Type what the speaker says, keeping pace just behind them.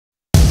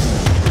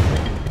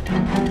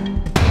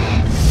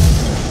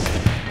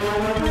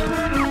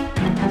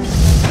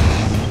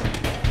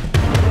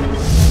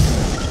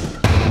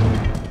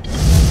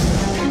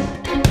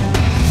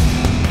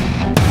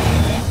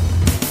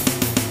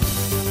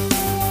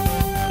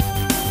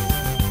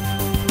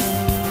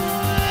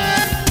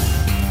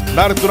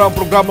Narito na ang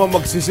programa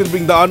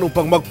magsisilbing daan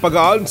upang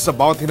magpagaan sa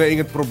bawat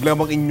hinaing at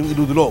problemang inyong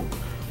idudulog.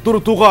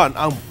 Turutukan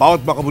ang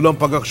bawat makabulang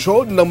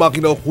pag-aksyon ng mga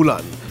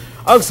kinaukulan.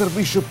 Ang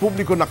serbisyo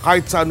publiko na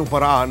kahit sa anong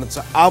paraan at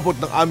sa abot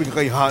ng aming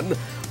kakayahan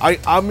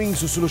ay aming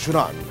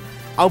susolusyonan.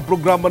 Ang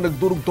programa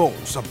nagdurugtong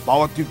sa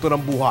bawat yugto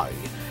ng buhay.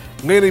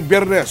 Ngayon ay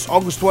Biyernes,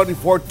 August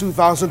 24,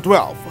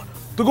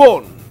 2012.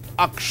 Tugon,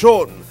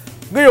 aksyon.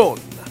 Ngayon,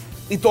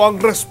 ito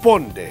ang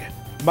Responde.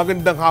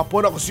 Magandang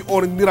hapon, ako si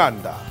Onin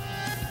Miranda.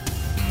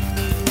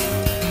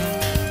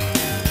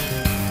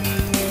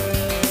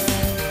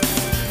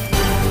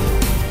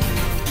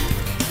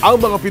 Ang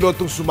mga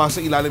pilotong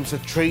sumasailalim sa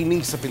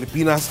training sa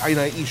Pilipinas ay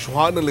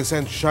nai-issuehan ng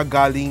lisensya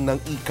galing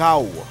ng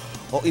ICAO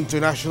o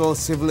International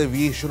Civil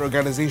Aviation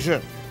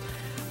Organization.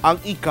 Ang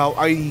ICAO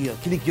ay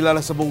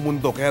kinikilala sa buong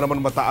mundo kaya naman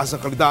mataas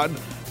ang kalidad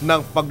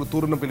ng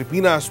pagtuturo ng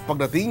Pilipinas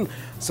pagdating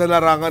sa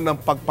larangan ng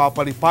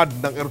pagpapalipad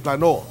ng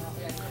eroplano.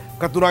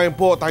 Katunayan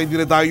po, tayo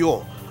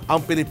dinadayo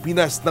ang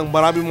Pilipinas ng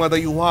maraming mga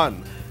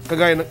dayuhan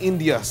kagaya ng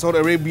India,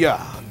 Saudi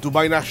Arabia,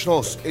 Dubai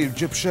nationals,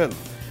 Egyptian,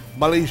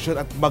 Malaysian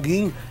at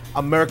maging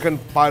American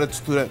pilot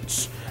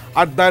students.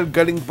 At dahil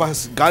galing pa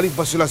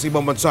sila sa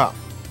ibang bansa,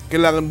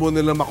 kailangan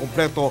muna nila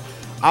makumpleto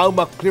ang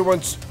mga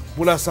clearance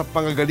mula sa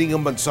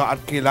pangagalingang bansa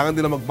at kailangan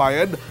nila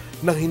magbayad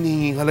ng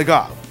hinihinging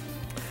halaga.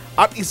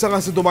 At isa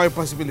nga sa dumayo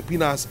pa sa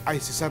Pilipinas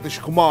ay si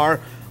Satish Kumar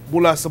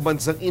mula sa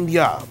bansang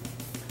India.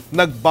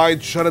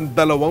 Nagbayad siya ng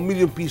 2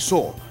 milyong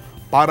piso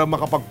para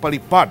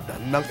makapagpalipad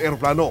ng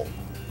eroplano.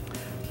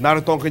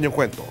 Narito ang kanyang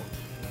kwento.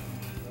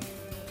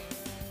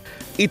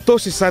 Ito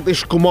si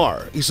Satish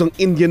Kumar, isang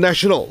Indian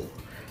national.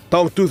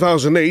 Taong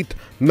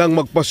 2008 nang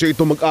magpasya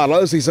ito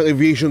mag-aral sa isang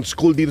aviation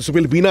school dito sa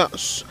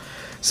Pilipinas.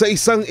 Sa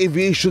isang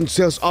aviation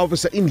sales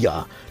office sa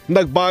India,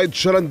 nagbayad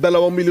siya ng 2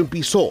 milyong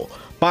piso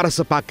para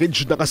sa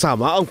package na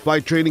kasama ang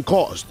flight training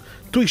cost,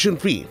 tuition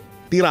fee,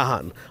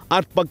 tirahan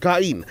at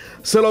pagkain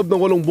sa loob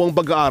ng 8 buwang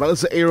pag-aaral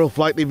sa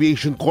Aeroflight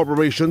Aviation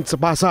Corporation sa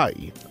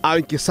Pasay.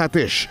 Ayon kay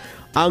Satish,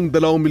 ang 2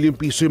 milyong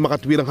piso ay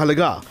makatwirang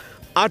halaga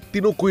at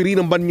tinukoy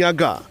rin ng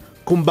banyaga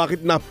kung bakit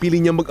napili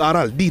niya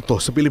mag-aral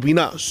dito sa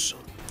Pilipinas.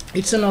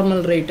 It's a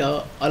normal rate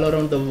all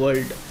around the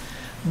world.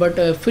 But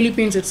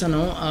Philippines, it's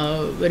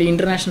very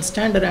international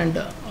standard and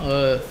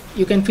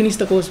you can finish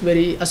the course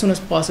as soon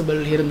as possible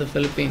here in the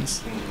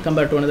Philippines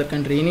compared to another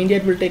country. In India,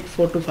 it will take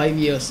 4 to 5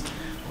 years.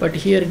 But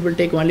here, it will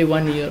take only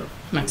 1 year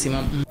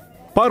maximum.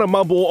 Para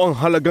mabuo ang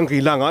halagang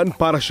kailangan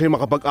para siya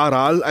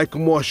makapag-aral ay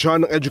kumuha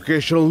siya ng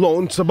educational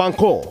loan sa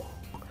bangko.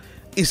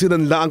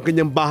 Isinanla ang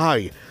kanyang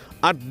bahay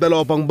at 2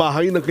 pang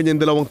bahay ng kanyang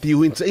 2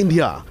 tiyuhin sa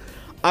India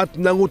at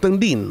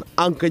nangutang din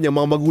ang kanyang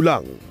mga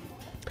magulang.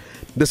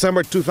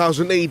 December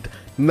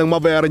 2008 nang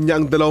mabayaran niya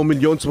ang 2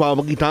 milyon sa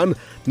pamamagitan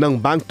ng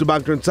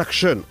bank-to-bank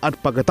transaction at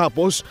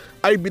pagkatapos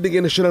ay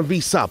binigyan na siya ng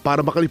visa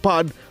para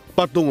makalipad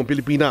patungong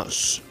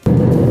Pilipinas.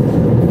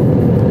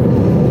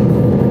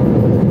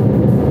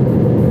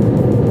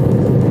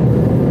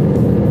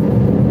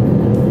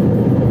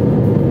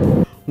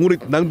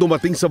 Ngunit nang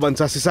dumating sa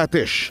bansa si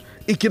Satish,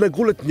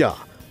 ikinagulat niya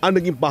ang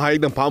naging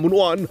pahayag ng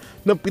pamunuan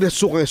ng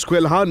pinasukang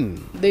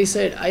eskwelahan. They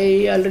said,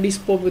 I already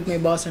spoke with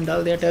my boss and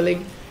all. They are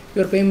telling,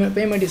 your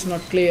payment is not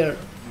clear.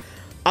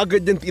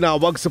 Agad niyang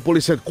tinawag sa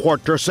police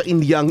headquarters sa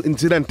India ang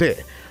insidente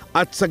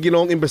at sa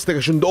ginawang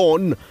investigasyon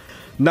doon,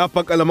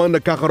 napag-alamang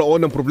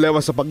nagkakaroon ng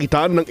problema sa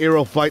pagitan ng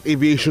Aeroflight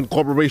Aviation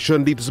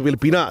Corporation dito sa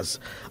Pilipinas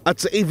at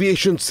sa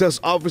Aviation Sales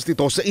Office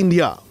dito sa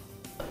India.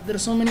 There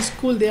are so many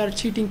schools, they are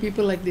cheating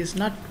people like this,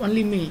 not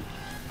only me.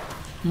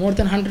 More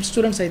than 100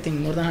 students, I think,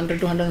 more than 100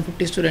 to 150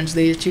 students,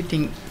 they are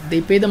cheating.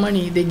 They pay the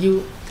money, they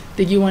give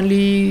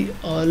only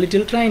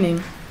little training.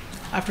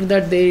 After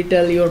that, they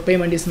tell your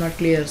payment is not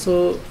clear.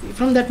 So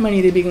from that money,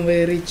 they become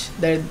very rich.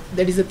 That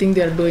is the thing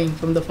they are doing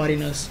from the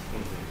foreigners.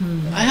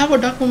 I have a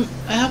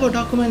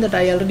document that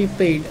I already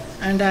paid,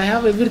 and I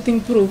have everything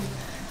proof.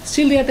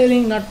 Still, they are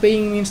telling not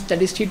paying means that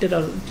is cheated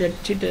or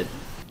cheated.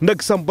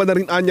 Nagsampa na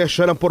rin anya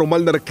siya ng formal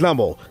na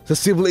reklamo sa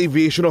Civil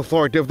Aviation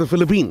Authority of the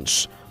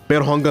Philippines.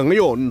 Pero hanggang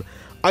ngayon,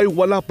 ay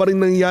wala pa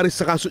rin nangyayari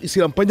sa kaso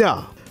isinampa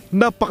niya.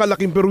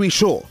 Napakalaking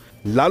perwisyo,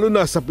 lalo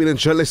na sa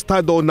pinansyal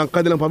estado ng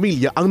kanilang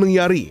pamilya ang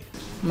nangyari.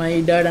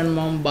 My dad and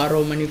mom borrow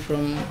money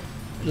from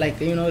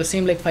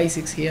same like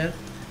 5-6 here.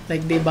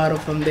 Like they borrow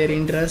from their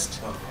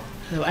interest.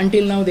 So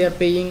until now they are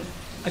paying.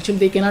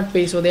 Actually they cannot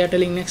pay, so they are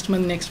telling next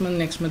month.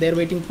 They are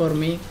waiting for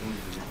me.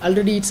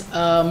 Already it's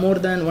more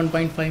than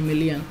 1.5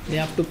 million. They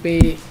have to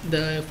pay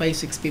the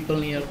 5-6 people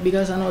here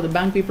because I know the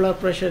bank people are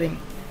pressuring.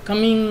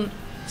 Coming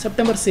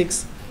September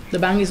 6th, the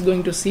bank is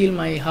going to seal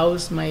my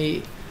house,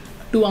 my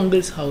 2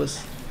 uncles'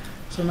 house.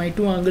 So my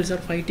 2 uncles are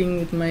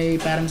fighting with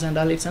my parents and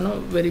all. It's a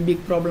very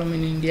big problem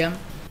in India.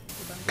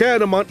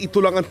 Kaya naman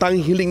ito lang ang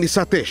tanging hiling ni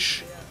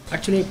Satish.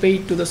 Actually, I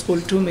paid to the school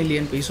 2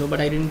 million peso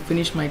but I didn't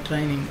finish my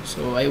training.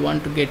 So I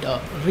want to get a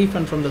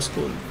refund from the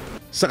school.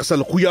 Sa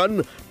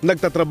kasalukuyan,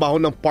 nagtatrabaho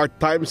ng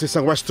part-time sa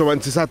isang restaurant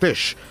si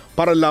Satish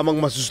para lamang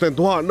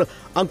masustentuhan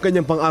ang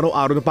kanyang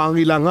pang-araw-araw na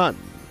pangangailangan.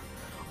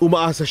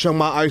 Umaasa siyang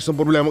maayos ang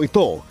problemang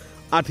ito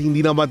at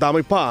hindi na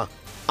madamay pa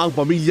ang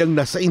pamilyang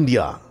nasa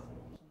India.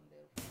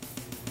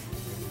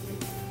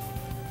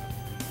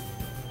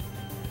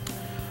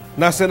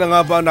 Nasa na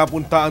nga ba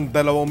napunta ang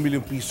 2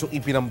 milyong pisong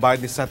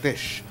ipinambayad ni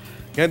Satish?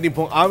 Yan din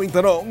pong aming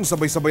tanong,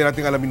 sabay-sabay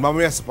nating alamin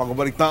mamaya sa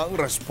pagbabalik ng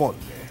Responde.